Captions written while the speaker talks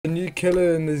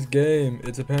killer in this game.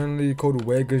 It's apparently called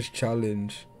Wega's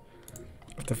Challenge.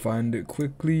 I have to find it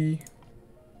quickly.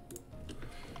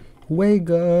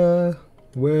 Wega,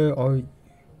 where are you?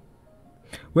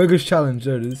 Wega's Challenge,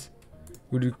 there it is.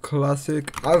 We'll do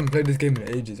classic. I haven't played this game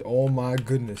in ages. Oh my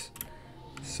goodness.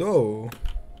 So,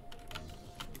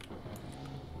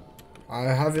 I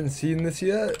haven't seen this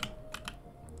yet.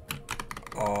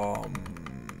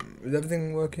 Is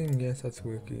everything working? Yes, that's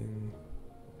working.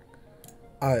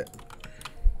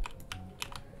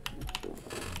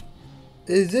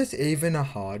 Is this even a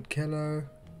hard killer?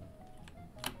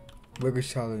 Wega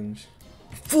Challenge.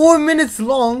 4 minutes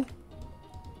long?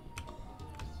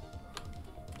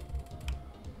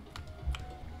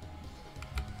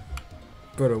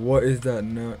 Brother, what is that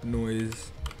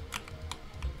noise?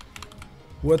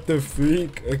 What the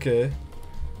freak? Okay.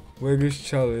 Wega's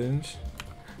Challenge.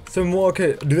 Some more,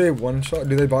 okay. Do they one shot?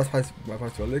 Do they bypass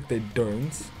relic? They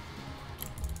don't.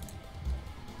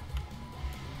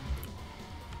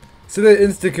 So they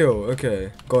insta kill.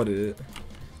 Okay, got it.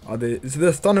 Are they? So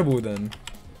they're stunnable then.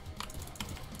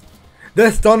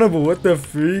 They're stunnable. What the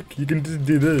freak? You can just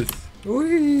do this.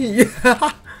 Whee!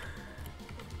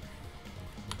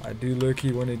 I do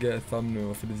low-key want to get a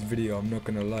thumbnail for this video. I'm not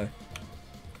gonna lie.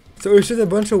 So it's just a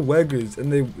bunch of Wegas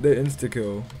and they insta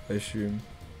kill, I assume.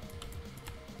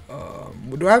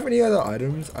 Do I have any other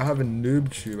items? I have a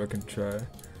noob tube I can try.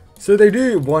 So they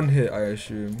do one hit, I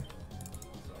assume.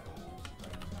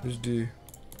 Just do.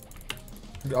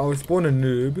 I will spawn a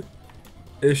noob.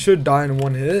 It should die in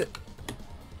one hit.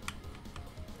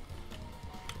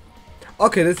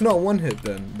 Okay, that's not one hit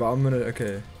then, but I'm gonna,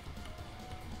 okay.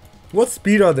 What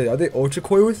speed are they? Are they ultra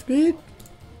coil speed?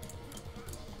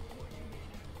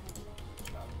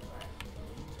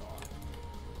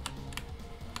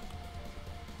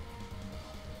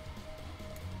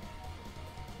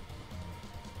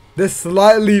 They're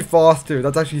slightly faster.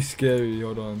 That's actually scary.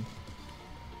 Hold on.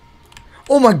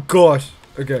 Oh my gosh.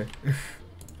 Okay.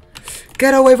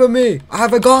 Get away from me. I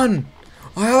have a gun.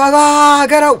 I have a gun.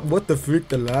 Get out. What the freak?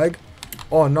 The lag?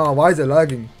 Oh no. Why is it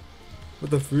lagging? What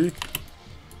the freak?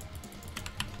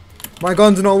 My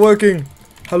gun's not working.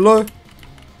 Hello?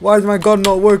 Why is my gun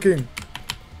not working?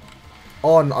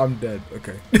 Oh, no, I'm dead.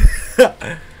 Okay.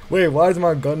 Wait, why is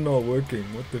my gun not working?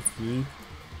 What the freak?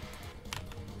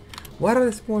 Why did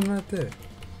I spawn right there?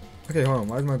 Okay, hold on.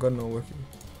 Why is my gun not working?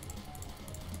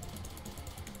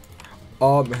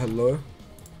 Hello?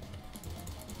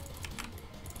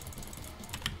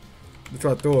 That's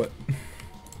what I thought.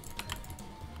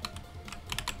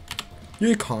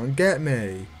 You can't get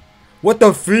me. What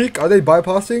the freak? Are they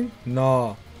bypassing?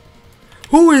 Nah.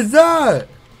 Who is that?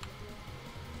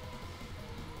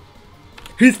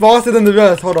 He's faster than the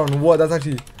rest. Hold on. What? That's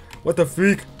actually... What the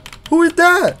freak? Who is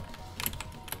that?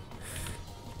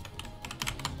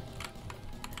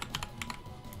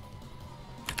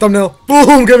 Thumbnail.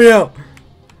 Boom. Get me out.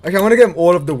 Okay, I want to get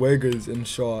all of the Wegas in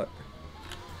shot.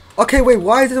 Okay, wait.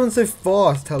 Why is this one so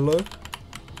fast? Hello?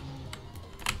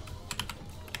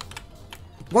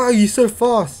 Why are you so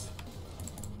fast?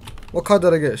 What card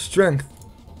did I get? Strength.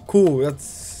 Cool.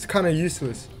 That's kind of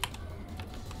useless.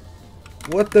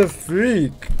 What the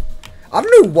freak? I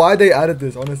don't know why they added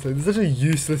this, honestly. This is such a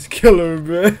useless killer,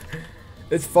 bro.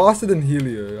 It's faster than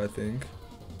Helio, I think.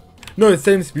 No, it's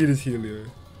same speed as Helio.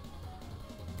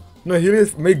 No,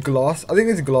 Helio's made glass. I think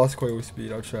it's glass coil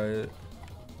speed. I'll try it.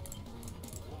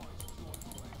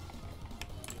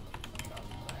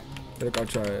 Look, I'll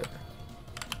try it.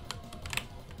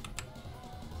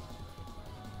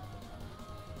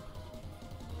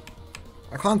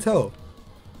 I can't tell.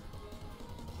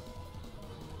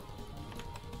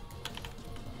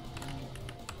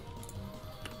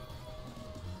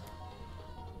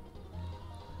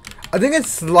 I think it's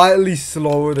slightly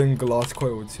slower than glass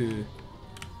coil too.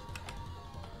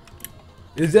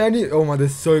 Is there any? Oh my,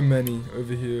 there's so many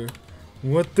over here.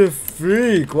 What the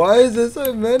freak? Why is there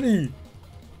so many?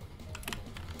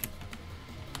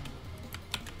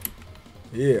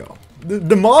 Yeah.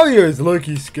 The Mario is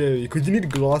low-key scary because you need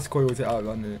glass coil to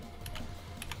outrun it.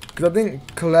 Because I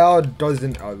think Cloud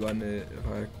doesn't outrun it, if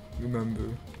I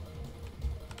remember.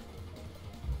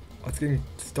 Oh, it's getting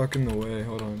stuck in the way.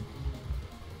 Hold on.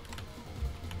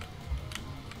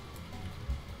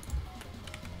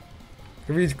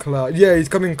 Maybe he's Cloud. Yeah, he's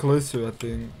coming closer, I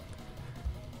think.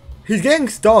 He's getting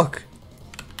stuck.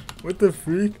 What the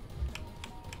freak?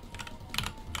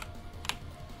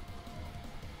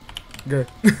 Okay.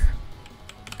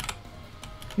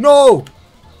 No!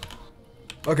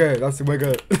 Okay, that's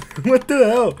Wega. What the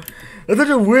hell? That's such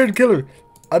a weird killer.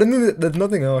 I don't think there's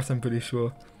nothing else, I'm pretty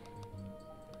sure.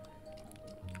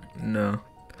 No.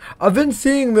 I've been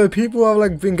seeing the people have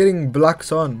like been getting black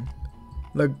sun.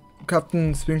 Like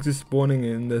Captain Sphinx is spawning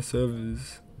in their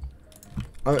servers.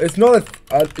 It's not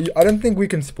I don't think we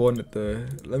can spawn it though.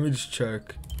 Let me just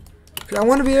check. I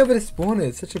want to be able to spawn it.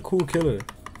 It's such a cool killer.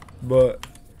 But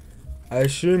I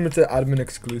assume it's an admin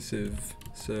exclusive.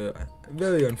 So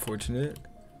very unfortunate.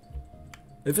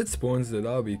 If it spawns it,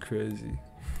 that'll be crazy.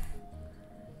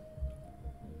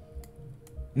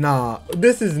 Nah,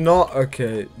 this is not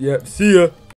okay. Yep, see ya.